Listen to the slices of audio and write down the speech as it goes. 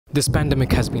This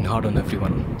pandemic has been hard on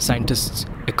everyone. Scientists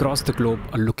across the globe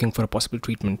are looking for a possible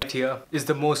treatment. Here is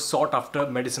the most sought after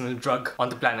medicinal drug on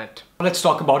the planet. Let's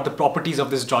talk about the properties of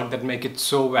this drug that make it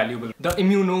so valuable. The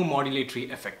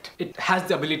immuno-modulatory effect. It has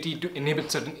the ability to inhibit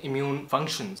certain immune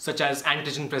functions such as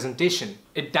antigen presentation.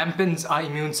 It dampens our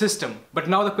immune system. But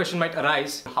now the question might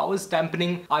arise, how is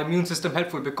dampening our immune system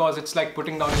helpful? Because it's like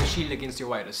putting down a shield against your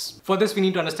virus. For this we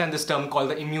need to understand this term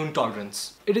called the immune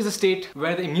tolerance. It is a state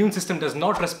where the immune system does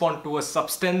not respond to a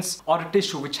substance or a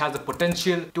tissue which has the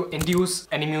potential to induce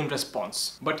an immune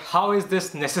response. But how is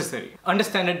this necessary?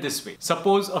 Understand it this way.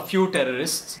 Suppose a few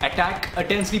terrorists attack a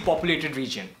densely populated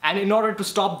region, and in order to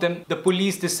stop them, the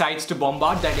police decides to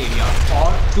bombard that area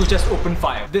or to just open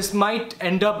fire. This might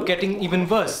end up getting even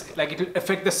worse, like it will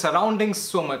affect the surroundings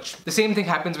so much. The same thing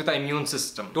happens with our immune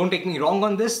system. Don't take me wrong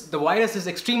on this, the virus is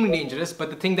extremely dangerous,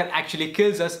 but the thing that actually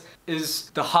kills us is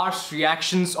the harsh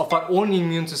reactions of our own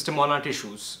immune system on our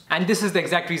tissues. And this is the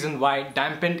exact reason why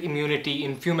dampened immunity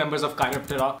in few members of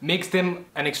Chiroptera makes them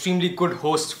an extremely good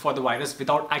host for the virus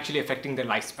without actually affecting their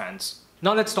lifespans.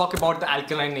 Now let's talk about the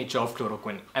alkaline nature of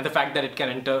chloroquine and the fact that it can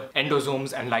enter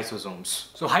endosomes and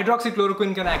lysosomes. So hydroxy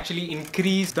chloroquine can actually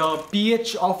increase the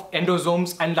pH of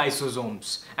endosomes and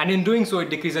lysosomes, and in doing so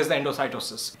it decreases the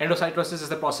endocytosis. Endocytosis is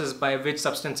the process by which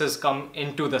substances come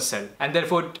into the cell, and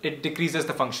therefore it decreases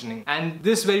the functioning. And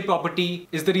this very property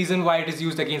is the reason why it is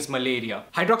used against malaria.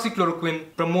 Hydroxychloroquine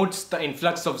promotes the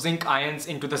influx of zinc ions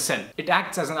into the cell. It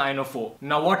acts as an ionophore.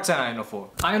 Now what's an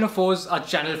ionophore? Ionophores are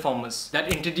channel formers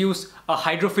that introduce a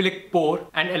hydrophilic pore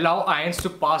and allow ions to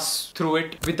pass through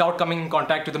it without coming in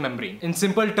contact with the membrane. In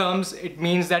simple terms, it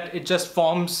means that it just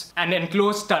forms an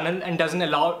enclosed tunnel and doesn't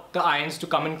allow the ions to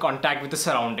come in contact with the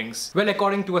surroundings. Well,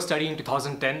 according to a study in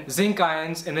 2010, zinc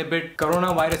ions inhibit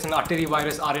coronavirus and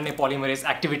arterivirus RNA polymerase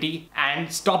activity and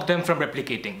stop them from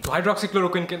replicating. So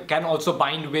hydroxychloroquine can also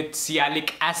bind with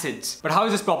sialic acids. But how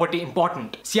is this property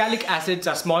important? Sialic acids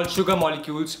are small sugar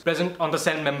molecules present on the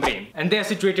cell membrane, and they are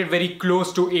situated very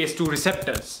close to ACE2 receptors.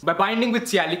 By binding with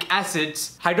sialic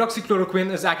acids,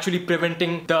 hydroxychloroquine is actually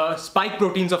preventing the spike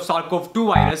proteins of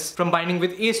SARS-CoV-2 virus from binding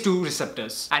with ACE2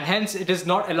 receptors, and hence it is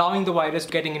not allowing the virus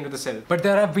getting into the cell. But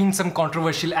there have been some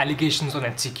controversial allegations on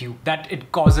HCQ that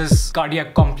it causes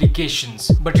cardiac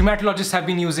complications. But rheumatologists have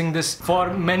been using this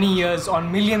for many years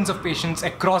on millions of patients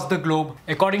across the globe.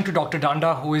 According to Dr.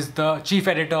 Danda, who is the chief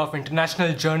editor of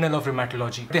International Journal of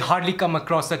Rheumatology, they hardly come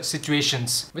across such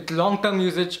situations. With long-term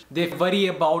usage, they worry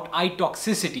about eye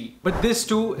toxicity, but this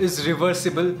too is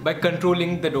reversible by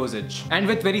controlling the dosage. And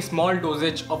with very small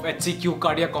dosage of HCQ,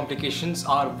 cardiac complications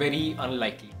are very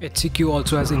unlikely. HCQ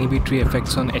also has inhibitory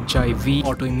effects on HIV,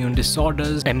 autoimmune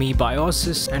disorders,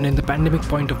 amebiosis, and in the pandemic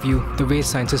point of view, the way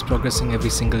science is progressing every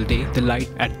single day, the light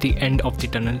at the end of the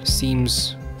tunnel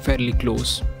seems fairly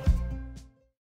close.